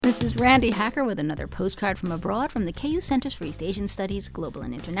This is Randi Hacker with another postcard from abroad from the KU Centers for East Asian Studies, Global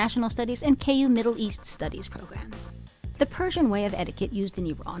and International Studies, and KU Middle East Studies program. The Persian way of etiquette used in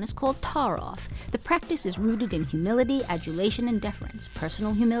Iran is called tar-off. The practice is rooted in humility, adulation, and deference,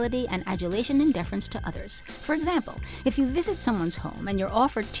 personal humility, and adulation and deference to others. For example, if you visit someone's home and you're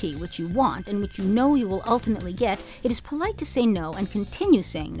offered tea which you want and which you know you will ultimately get, it is polite to say no and continue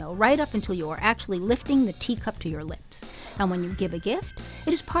saying no right up until you are actually lifting the teacup to your lips. And when you give a gift,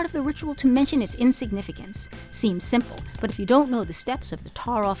 it is part of the ritual to mention its insignificance. Seems simple, but if you don't know the steps of the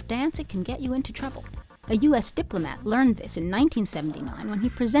tar-off dance, it can get you into trouble. A U.S. diplomat learned this in 1979 when he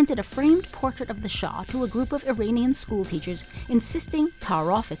presented a framed portrait of the Shah to a group of Iranian schoolteachers, insisting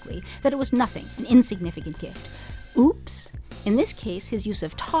tar-offically that it was nothing, an insignificant gift. Oops! In this case, his use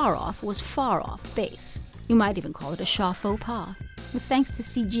of tar-off was far-off base. You might even call it a Shah faux pas. With thanks to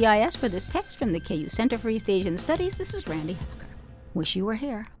CGIS for this text from the KU Center for East Asian Studies, this is Randi Hacker. Wish you were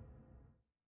here.